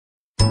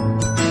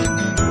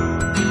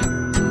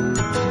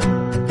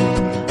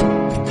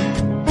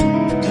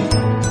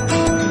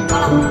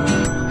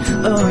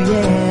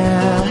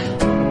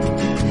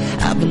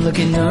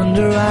Hiding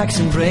under rocks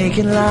and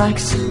breaking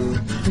locks,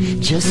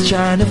 just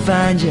trying to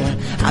find you.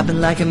 I've been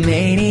like a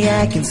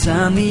maniac,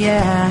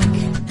 insomniac,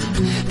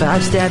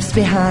 5 steps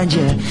behind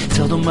you.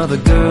 Tell them other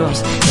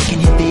girls they can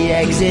hit the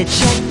exit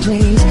check,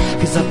 please,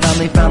 cause I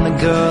finally found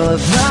the girl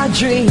of my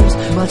dreams.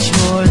 Much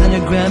more than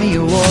a Grammy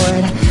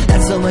Award,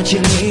 that's how much you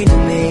mean to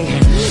me.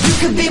 You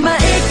could be my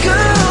it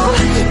girl,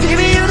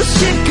 baby you're the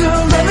shit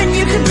girl. Loving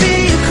you could be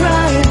a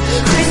crime,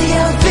 crazy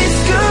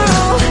outfits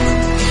girl.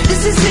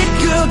 This is it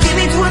girl, give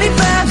me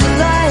 25 to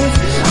life.